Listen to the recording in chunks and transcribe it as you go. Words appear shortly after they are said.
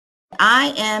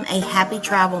I am a Happy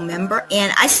Travel member,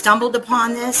 and I stumbled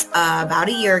upon this about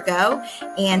a year ago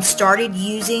and started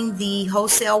using the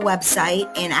wholesale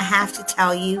website, and I have to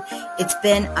tell you, it's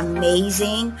been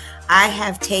amazing. I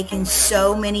have taken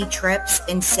so many trips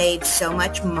and saved so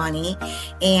much money,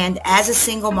 and as a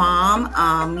single mom,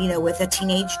 with a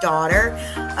teenage daughter,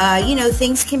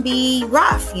 things can be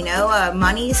rough.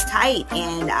 Money is tight,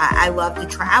 and I love to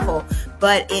travel,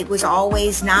 but it was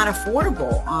always not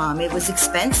affordable. It was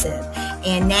expensive.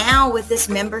 And now with this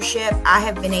membership, I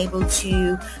have been able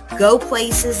to go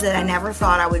places that I never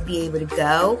thought I would be able to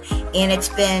go. And it's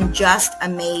been just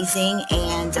amazing.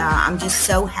 And I'm just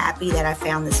so happy that I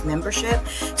found this membership.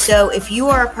 So if you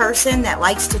are a person that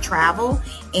likes to travel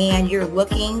and you're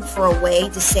looking for a way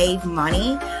to save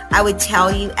money, I would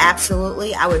tell you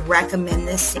absolutely, I would recommend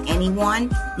this to anyone.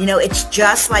 It's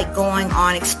just like going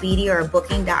on Expedia or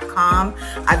Booking.com.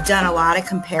 I've done a lot of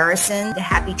comparison. The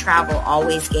HappiTravel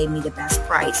always gave me the best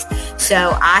price.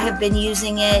 So I have been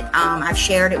using it. I've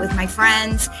shared it with my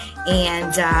friends,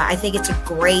 and I think it's a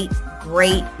great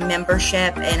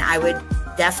membership, and I would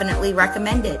definitely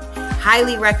recommend it.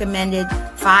 Highly recommended,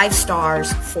 5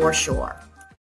 stars for sure.